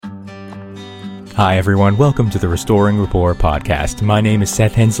Hi everyone, welcome to the Restoring Rapport podcast. My name is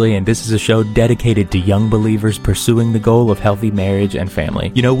Seth Hensley and this is a show dedicated to young believers pursuing the goal of healthy marriage and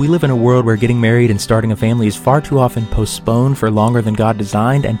family. You know, we live in a world where getting married and starting a family is far too often postponed for longer than God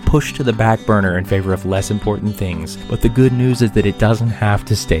designed and pushed to the back burner in favor of less important things. But the good news is that it doesn't have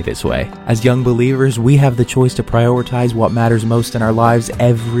to stay this way. As young believers, we have the choice to prioritize what matters most in our lives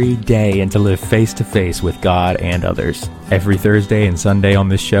every day and to live face to face with God and others. Every Thursday and Sunday on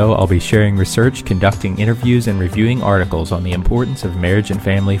this show, I'll be sharing research, conducting interviews, and reviewing articles on the importance of marriage and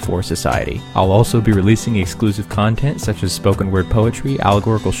family for society. I'll also be releasing exclusive content such as spoken word poetry,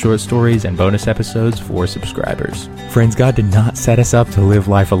 allegorical short stories, and bonus episodes for subscribers. Friends, God did not set us up to live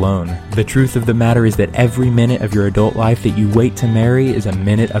life alone. The truth of the matter is that every minute of your adult life that you wait to marry is a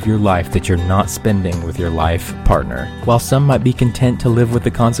minute of your life that you're not spending with your life partner. While some might be content to live with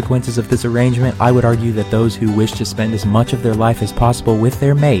the consequences of this arrangement, I would argue that those who wish to spend as much of their life as possible with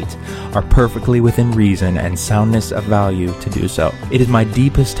their mate are perfectly within reason and soundness of value to do so. It is my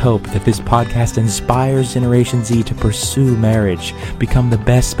deepest hope that this podcast inspires Generation Z to pursue marriage, become the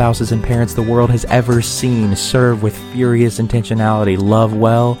best spouses and parents the world has ever seen, serve with furious intentionality, love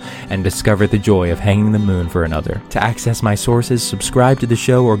well, and discover the joy of hanging the moon for another. To access my sources, subscribe to the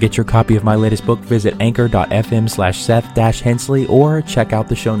show, or get your copy of my latest book, visit anchor.fm/Seth-Hensley, or check out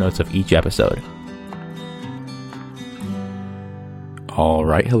the show notes of each episode. All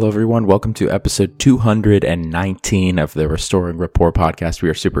right. Hello, everyone. Welcome to episode 219 of the Restoring Rapport podcast. We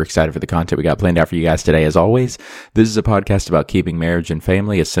are super excited for the content we got planned out for you guys today. As always, this is a podcast about keeping marriage and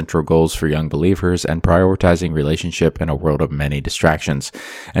family as central goals for young believers and prioritizing relationship in a world of many distractions.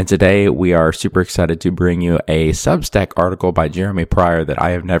 And today we are super excited to bring you a Substack article by Jeremy Pryor that I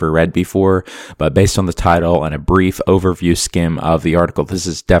have never read before, but based on the title and a brief overview skim of the article, this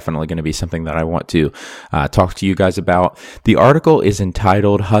is definitely going to be something that I want to talk to you guys about. The article is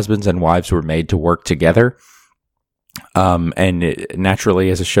entitled "Husbands and Wives Were Made to Work Together." Naturally,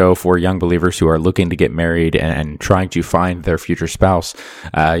 as a show for young believers who are looking to get married and trying to find their future spouse,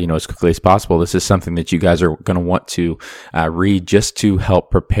 as quickly as possible, this is something that you guys are going to want to read just to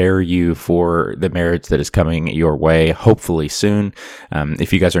help prepare you for the marriage that is coming your way, hopefully soon.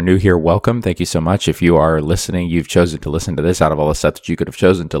 If you guys are new here, welcome. Thank you so much. If you are listening, you've chosen to listen to this out of all the stuff that you could have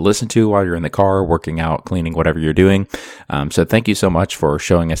chosen to listen to while you're in the car, working out, cleaning, whatever you're doing. So thank you so much for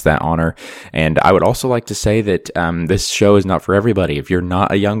showing us that honor. And I would also like to say that this show is not for everybody. If you're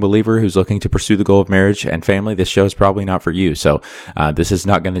not a young believer who's looking to pursue the goal of marriage and family, this show is probably not for you. So this is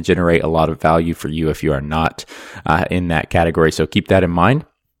not going to generate a lot of value for you if you are not in that category. So keep that in mind.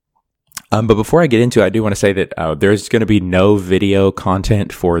 But before I get into it, I do want to say that there's going to be no video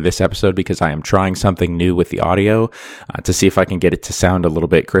content for this episode because I am trying something new with the audio to see if I can get it to sound a little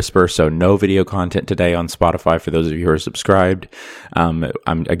bit crisper. So no video content today on Spotify for those of you who are subscribed. I'm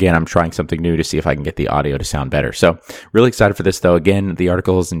trying something new to see if I can get the audio to sound better. So really excited for this though. Again, the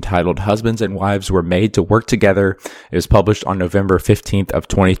article is entitled "Husbands and Wives Were Made to Work Together." It was published on November 15th of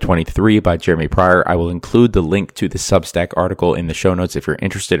 2023 by Jeremy Pryor. I will include the link to the Substack article in the show notes if you're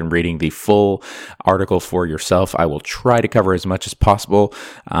interested in reading the full article for yourself. I will try to cover as much as possible,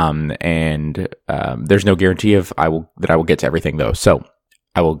 and there's no guarantee that I will get to everything though. So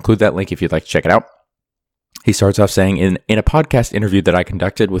I will include that link if you'd like to check it out. He starts off saying, in a podcast interview that I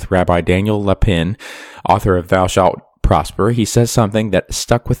conducted with Rabbi Daniel Lapin, author of Thou Shalt Prosper, he says something that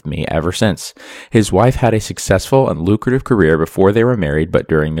stuck with me ever since. His wife had a successful and lucrative career before they were married, but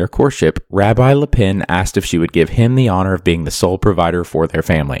during their courtship, Rabbi Lapin asked if she would give him the honor of being the sole provider for their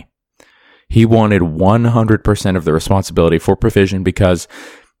family. He wanted 100% of the responsibility for provision because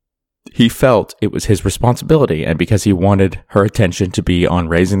he felt it was his responsibility and because he wanted her attention to be on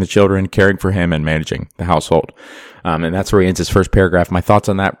raising the children, caring for him, and managing the household. And that's where he ends his first paragraph. My thoughts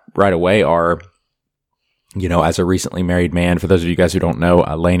on that right away are, as a recently married man, for those of you guys who don't know,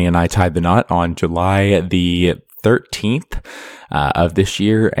 Lainey and I tied the knot on July the 13th of this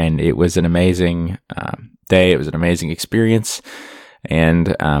year, and it was an amazing day. It was an amazing experience.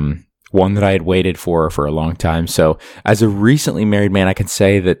 And one that I had waited for a long time. So as a recently married man, I can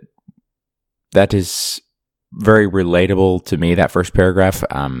say that is very relatable to me, that first paragraph.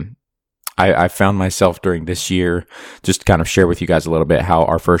 I found myself during this year, just to kind of share with you guys a little bit how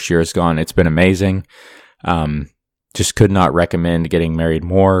our first year has gone. It's been amazing. Just could not recommend getting married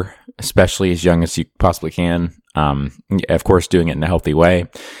more, especially as young as you possibly can. Of course, doing it in a healthy way.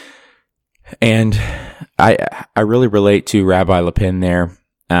 And I really relate to Rabbi Lapin there.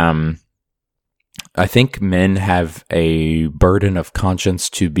 I think men have a burden of conscience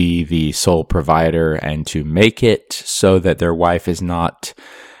to be the sole provider and to make it so that their wife is not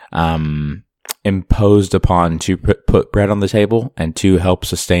imposed upon to put bread on the table and to help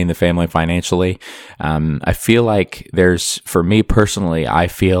sustain the family financially. I feel like for me personally, I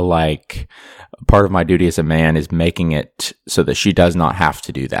feel like part of my duty as a man is making it so that she does not have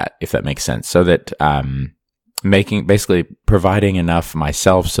to do that, if that makes sense. So that, basically providing enough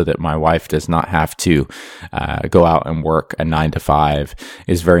myself so that my wife does not have to go out and work a 9 to 5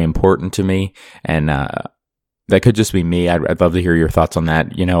 is very important to me. And that could just be me. I'd love to hear your thoughts on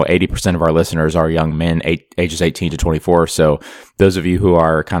that. 80% of our listeners are young men, ages 18 to 24. So those of you who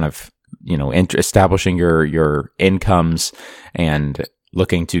are kind of, establishing your incomes and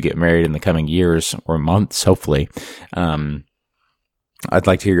looking to get married in the coming years or months, hopefully, I'd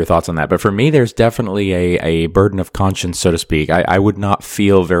like to hear your thoughts on that. But for me, there's definitely a burden of conscience, so to speak. I would not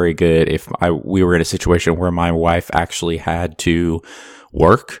feel very good if we were in a situation where my wife actually had to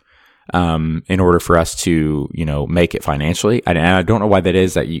work in order for us to, make it financially. And I don't know why that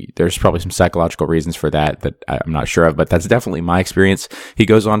is. There's probably some psychological reasons for that I'm not sure of, but that's definitely my experience. He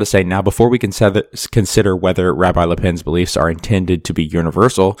goes on to say, now, before we consider whether Rabbi Lapin's beliefs are intended to be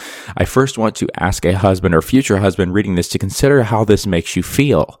universal, I first want to ask a husband or future husband reading this to consider how this makes you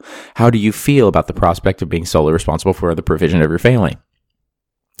feel. How do you feel about the prospect of being solely responsible for the provision of your family?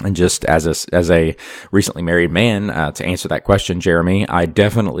 And just as a recently married man, to answer that question, Jeremy, I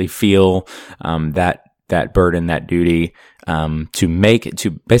definitely feel that burden, that duty,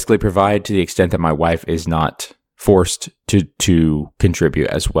 to basically provide to the extent that my wife is not forced to contribute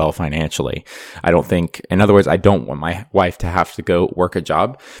as well financially. I don't think, in other words, I don't want my wife to have to go work a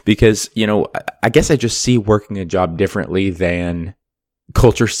job because, I guess I just see working a job differently than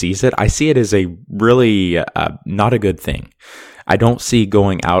culture sees it. I see it as a really not a good thing. I don't see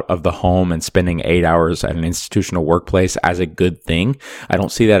going out of the home and spending 8 hours at an institutional workplace as a good thing. I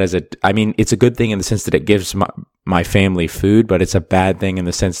don't see that as it's a good thing in the sense that it gives my family food, but it's a bad thing in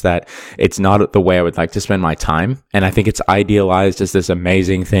the sense that it's not the way I would like to spend my time. And I think it's idealized as this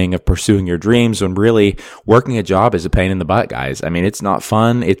amazing thing of pursuing your dreams when really working a job is a pain in the butt, guys. It's not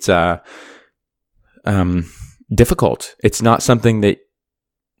fun. It's difficult. It's not something that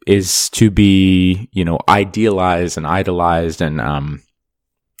is to be, idealized and idolized and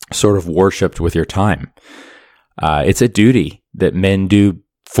sort of worshipped with your time. It's a duty that men do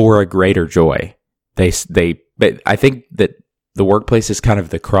for a greater joy. But I think that the workplace is kind of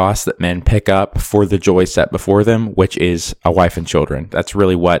the cross that men pick up for the joy set before them, which is a wife and children. That's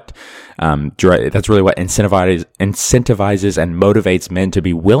really what incentivizes and motivates men to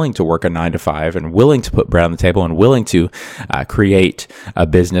be willing to work a 9 to 5 and willing to put bread on the table and willing to create a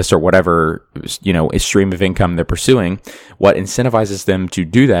business or whatever, stream of income they're pursuing. What incentivizes them to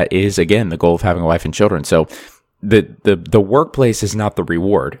do that is, again, the goal of having a wife and children. So the workplace is not the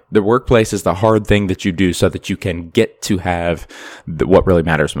reward. The workplace is the hard thing that you do so that you can get to have what really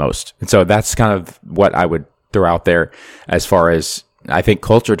matters most. And so that's kind of what I would throw out there as far as I think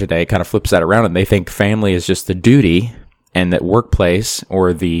culture today kind of flips that around and they think family is just the duty and that workplace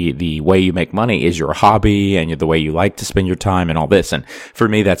or the way you make money is your hobby and the way you like to spend your time and all this. And for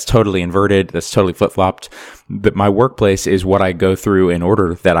me, that's totally inverted. That's totally flip-flopped. But my workplace is what I go through in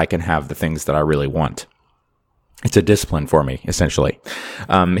order that I can have the things that I really want. It's a discipline for me, essentially.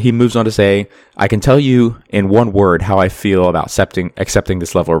 He moves on to say, I can tell you in one word how I feel about accepting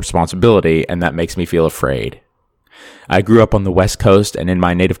this level of responsibility, and that makes me feel afraid. I grew up on the West Coast, and in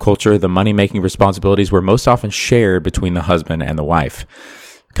my native culture, the money-making responsibilities were most often shared between the husband and the wife.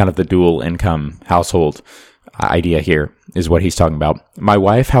 Kind of the dual income household idea here is what he's talking about. My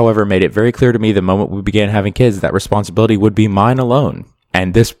wife, however, made it very clear to me the moment we began having kids that responsibility would be mine alone,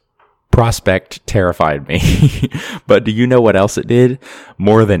 and this prospect terrified me. But do you know what else it did?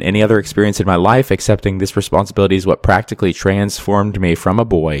 More than any other experience in my life, accepting this responsibility is what practically transformed me from a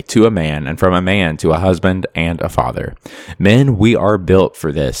boy to a man, and from a man to a husband and a father. Men, we are built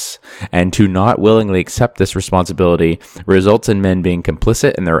for this, and to not willingly accept this responsibility results in men being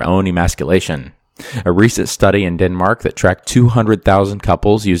complicit in their own emasculation. A recent study in Denmark that tracked 200,000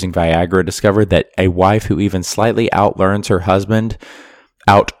 couples using Viagra discovered that a wife who even slightly out-earns her husband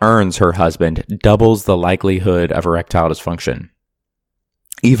doubles the likelihood of erectile dysfunction.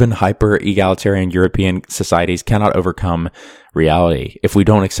 Even hyper-egalitarian European societies cannot overcome reality. If we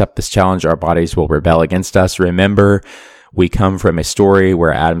don't accept this challenge, our bodies will rebel against us. Remember, we come from a story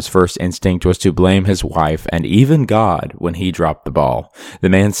where Adam's first instinct was to blame his wife and even God when he dropped the ball. The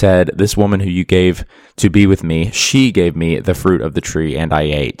man said, "This woman who you gave to be with me, she gave me the fruit of the tree and I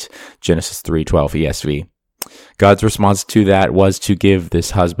ate." Genesis 3:12 ESV. God's response to that was to give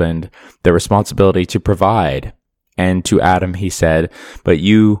this husband the responsibility to provide. And to Adam, he said, "But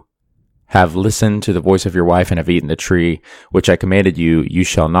you have listened to the voice of your wife and have eaten the tree which I commanded you, you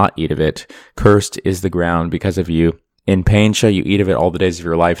shall not eat of it. Cursed is the ground because of you. In pain shall you eat of it all the days of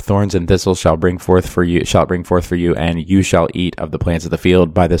your life. Thorns and thistles shall bring forth for you, and you shall eat of the plants of the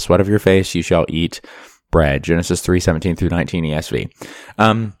field. By the sweat of your face you shall eat bread. Genesis 3:17 through 19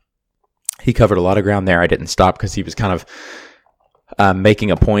 ESV. He covered a lot of ground there. I didn't stop because he was kind of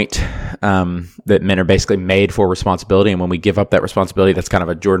making a point that men are basically made for responsibility, and when we give up that responsibility, that's kind of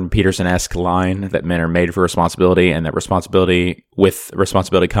a Jordan Peterson-esque line, that men are made for responsibility, and that with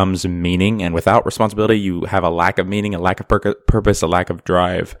responsibility comes meaning, and without responsibility, you have a lack of meaning, a lack of purpose, a lack of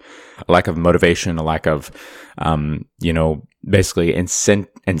drive, a lack of motivation, a lack of, basically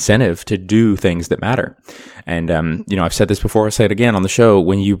incentive to do things that matter. And, I've said this before, I'll say it again on the show.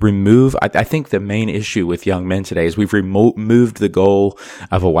 When you remove, I think the main issue with young men today is we've removed the goal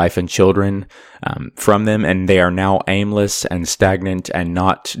of a wife and children from them, and they are now aimless and stagnant and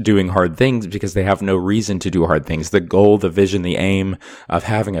not doing hard things because they have no reason to do hard things. The goal, the vision, the aim of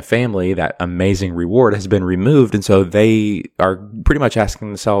having a family, that amazing reward, has been removed. And so they are pretty much asking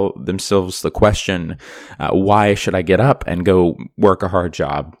themselves the question, why should I get up and go work a hard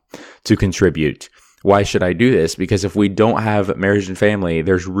job to contribute? Why should I do this? Because if we don't have marriage and family,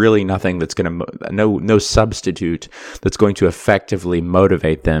 there's really nothing that's going to, no substitute that's going to effectively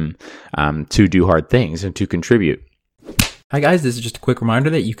motivate them to do hard things and to contribute. Hi guys, this is just a quick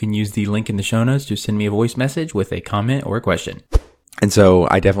reminder that you can use the link in the show notes to send me a voice message with a comment or a question. And so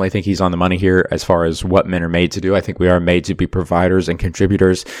I definitely think he's on the money here as far as what men are made to do. I think we are made to be providers and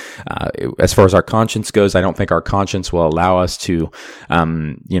contributors. As far as our conscience goes, I don't think our conscience will allow us to,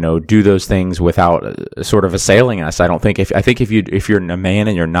 do those things without sort of assailing us. I think if you're a man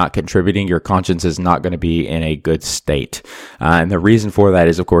and you're not contributing, your conscience is not going to be in a good state. And the reason for that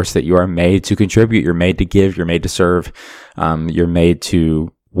is, of course, that you are made to contribute. You're made to give. You're made to serve. You're made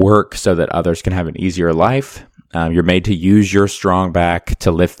to work so that others can have an easier life. You're made to use your strong back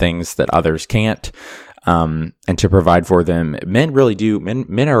to lift things that others can't, and to provide for them. Men really do.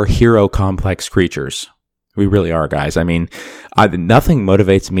 Men are hero complex creatures. We really are, guys. I mean, nothing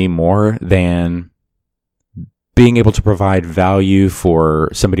motivates me more than being able to provide value for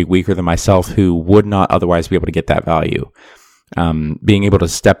somebody weaker than myself who would not otherwise be able to get that value. Being able to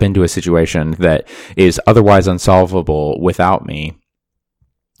step into a situation that is otherwise unsolvable without me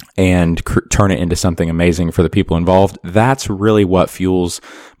and turn it into something amazing for the people involved. That's really what fuels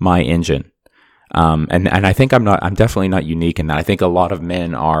my engine. And I think I'm definitely not unique in that. I think a lot of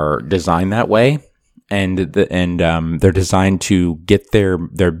men are designed that way, and they're designed to get their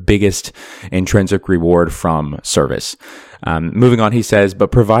biggest intrinsic reward from service. Moving on, he says,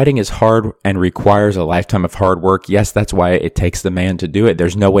 but providing is hard and requires a lifetime of hard work. Yes, that's why it takes the man to do it.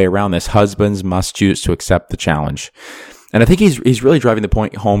 There's no way around this. Husbands must choose to accept the challenge. And I think he's really driving the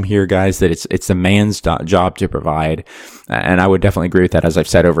point home here, guys, that it's the man's job to provide. And I would definitely agree with that, as I've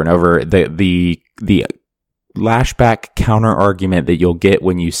said over and over. The lashback counter argument that you'll get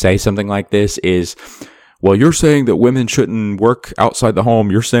when you say something like this is, well, you're saying that women shouldn't work outside the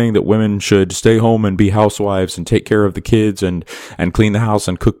home. You're saying that women should stay home and be housewives and take care of the kids and clean the house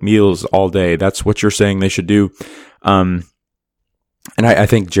and cook meals all day. That's what you're saying they should do. And I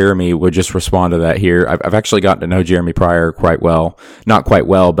think Jeremy would just respond to that here. I've actually gotten to know Jeremy Pryor quite well. Not quite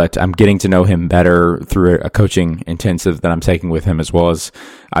well, but I'm getting to know him better through a coaching intensive that I'm taking with him, as well as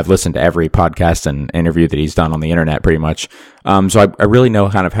I've listened to every podcast and interview that he's done on the internet pretty much. So I really know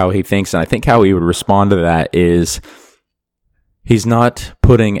kind of how he thinks, and I think how he would respond to that is he's not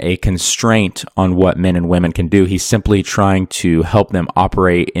putting a constraint on what men and women can do. He's simply trying to help them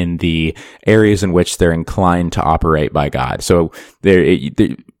operate in the areas in which they're inclined to operate by God. So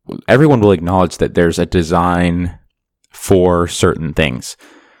everyone will acknowledge that there's a design for certain things.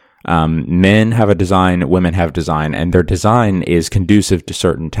 Men have a design, women have design, and their design is conducive to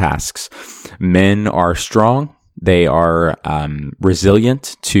certain tasks. Men are strong. They are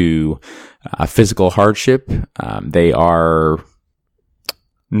resilient to physical hardship. They are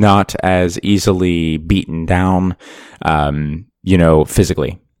not as easily beaten down,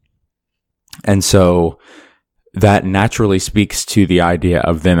 physically. And so that naturally speaks to the idea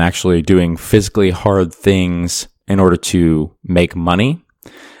of them actually doing physically hard things in order to make money.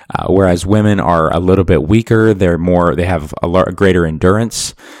 Whereas women are a little bit weaker. They have a greater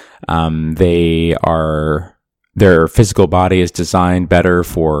endurance. Their physical body is designed better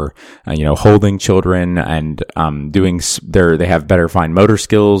for, holding children and, they have better fine motor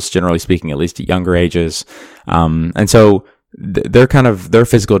skills, generally speaking, at least at younger ages. And so their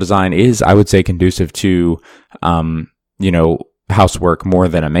physical design is, I would say, conducive to, housework more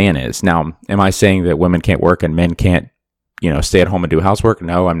than a man is. Now, am I saying that women can't work and men can't stay at home and do housework.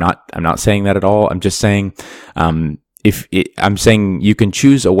 No, I'm not saying that at all. I'm just saying, I'm saying you can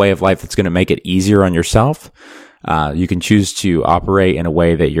choose a way of life that's going to make it easier on yourself. You can choose to operate in a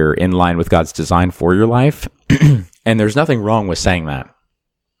way that you're in line with God's design for your life. And there's nothing wrong with saying that.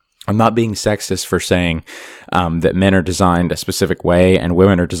 I'm not being sexist for saying that men are designed a specific way and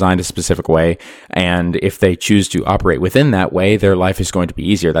women are designed a specific way. And if they choose to operate within that way, their life is going to be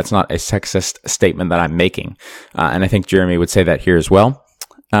easier. That's not a sexist statement that I'm making. And I think Jeremy would say that here as well.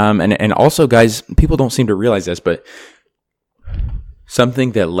 And also, guys, people don't seem to realize this, but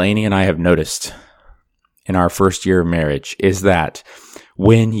something that Lainey and I have noticed in our first year of marriage is that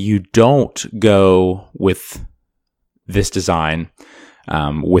when you don't go with this design,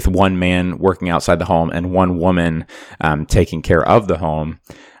 with one man working outside the home and one woman taking care of the home,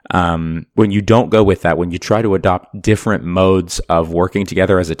 when you don't go with that, when you try to adopt different modes of working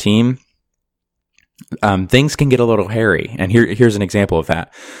together as a team, things can get a little hairy. And here's an example of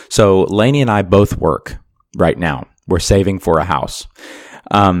that. So Lainey and I both work right now. We're saving for a house.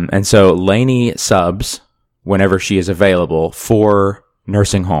 And so Lainey subs whenever she is available for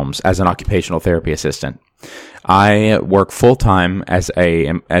nursing homes as an occupational therapy assistant. I work full-time as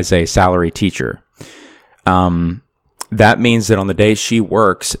a salary teacher. That means that on the days she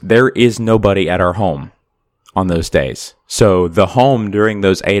works, there is nobody at our home on those days. So the home during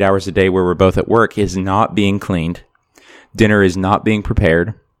those 8 hours a day where we're both at work is not being cleaned. Dinner is not being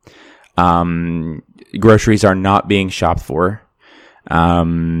prepared. Groceries are not being shopped for.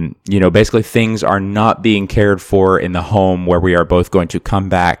 Basically things are not being cared for in the home where we are both going to come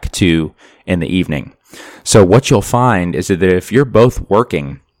back to in the evening. So what you'll find is that if you're both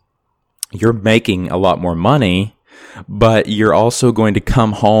working, you're making a lot more money, but you're also going to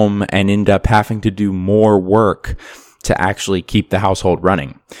come home and end up having to do more work to actually keep the household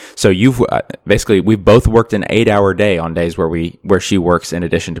running. So we've both worked an 8-hour day on days where she works in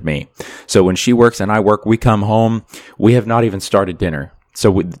addition to me. So when she works and I work, we come home, we have not even started dinner.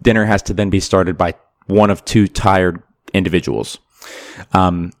 So dinner has to then be started by one of two tired individuals.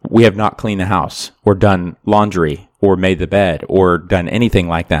 We have not cleaned the house or done laundry or made the bed or done anything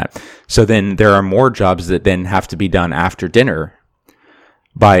like that. So then there are more jobs that then have to be done after dinner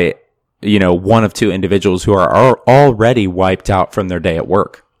by one of two individuals who are already wiped out from their day at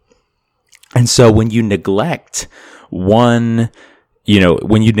work. And so when you neglect when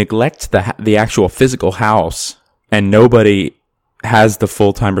you neglect the actual physical house and nobody has the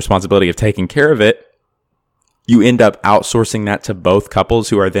full-time responsibility of taking care of it, you end up outsourcing that to both couples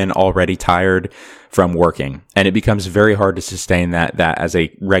who are then already tired from working. And it becomes very hard to sustain that as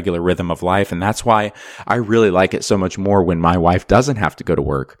a regular rhythm of life. And that's why I really like it so much more when my wife doesn't have to go to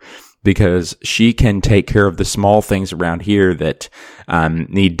work, because she can take care of the small things around here that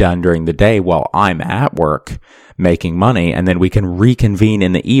need done during the day while I'm at work making money. And then we can reconvene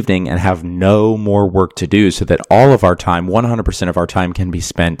in the evening and have no more work to do, so that all of our time, 100% of our time, can be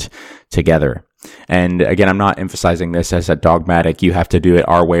spent together. And again, I'm not emphasizing this as a dogmatic, you have to do it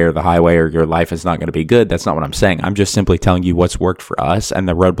our way or the highway or your life is not going to be good. That's not what I'm saying. I'm just simply telling you what's worked for us and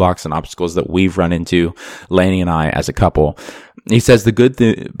the roadblocks and obstacles that we've run into, Lainey and I, as a couple. He says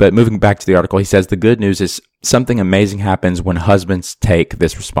but moving back to the article, he says the good news is something amazing happens when husbands take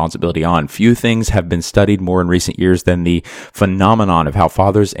this responsibility on. Few things have been studied more in recent years than the phenomenon of how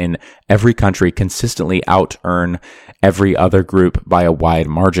fathers in every country consistently out-earn every other group by a wide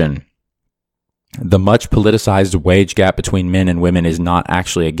margin. The much politicized wage gap between men and women is not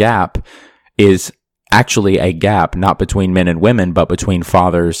actually a gap, is actually a gap not between men and women, but between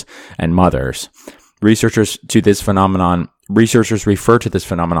fathers and mothers. Researchers refer to this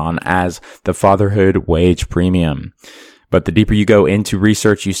phenomenon as the fatherhood wage premium. But the deeper you go into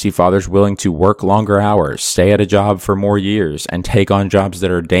research, you see fathers willing to work longer hours, stay at a job for more years, and take on jobs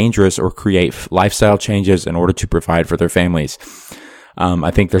that are dangerous or create lifestyle changes in order to provide for their families.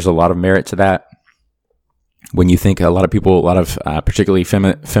 I think there's a lot of merit to that. When you think a lot of particularly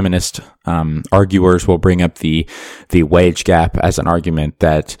feminist arguers will bring up the wage gap as an argument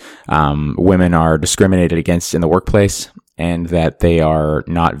that women are discriminated against in the workplace and that they are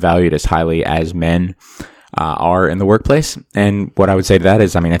not valued as highly as men are in the workplace. And what I would say to that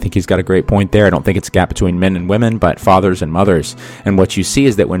is, I think he's got a great point there. I don't think it's a gap between men and women, but fathers and mothers. And what you see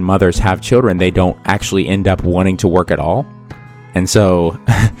is that when mothers have children, they don't actually end up wanting to work at all. And so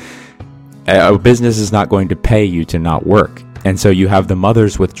a business is not going to pay you to not work. And so you have the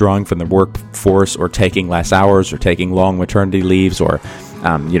mothers withdrawing from the workforce or taking less hours or taking long maternity leaves or,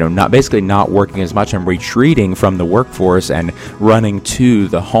 not working as much and retreating from the workforce and running to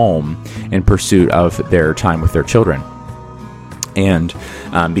the home in pursuit of their time with their children. And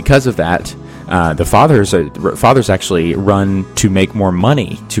because of that, the fathers actually run to make more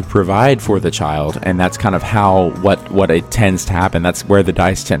money to provide for the child, and that's kind of what it tends to happen. That's where the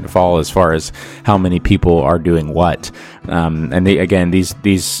dice tend to fall as far as how many people are doing what. And these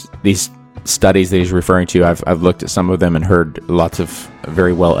studies that he's referring to, I've looked at some of them and heard lots of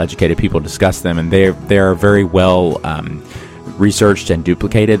very well educated people discuss them, and they are very well researched and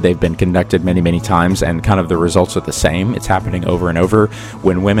duplicated. They've been conducted many times, and kind of the results are the same. It's happening over and over.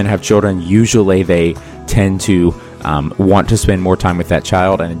 When women have children, usually they tend to want to spend more time with that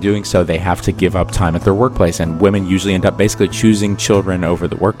child, and in doing so, they have to give up time at their workplace. And women usually end up basically choosing children over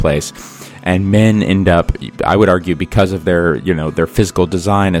the workplace. And men end up, I would argue, because of their physical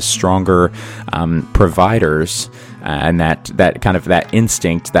design as stronger providers, and that kind of that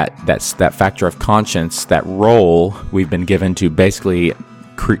instinct, that factor of conscience, that role we've been given to basically,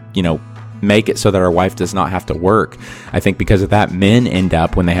 make it so that our wife does not have to work. I think because of that, men end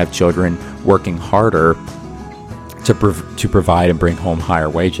up, when they have children, working harder to provide and bring home higher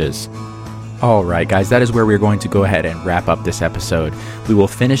wages. All right, guys, that is where we're going to go ahead and wrap up this episode. We will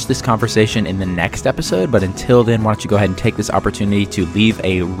finish this conversation in the next episode, but until then, why don't you go ahead and take this opportunity to leave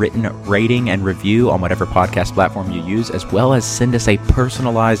a written rating and review on whatever podcast platform you use, as well as send us a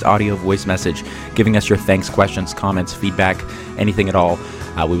personalized audio voice message giving us your thanks, questions, comments, feedback, anything at all.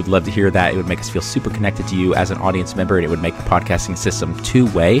 We would love to hear that. It would make us feel super connected to you as an audience member, and it would make the podcasting system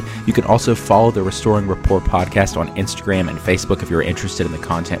two-way. You can also follow the Restoring Rapport podcast on Instagram and Facebook if you're interested in the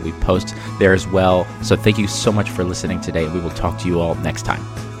content we post there as well. So thank you so much for listening today, and we will talk to you all next time.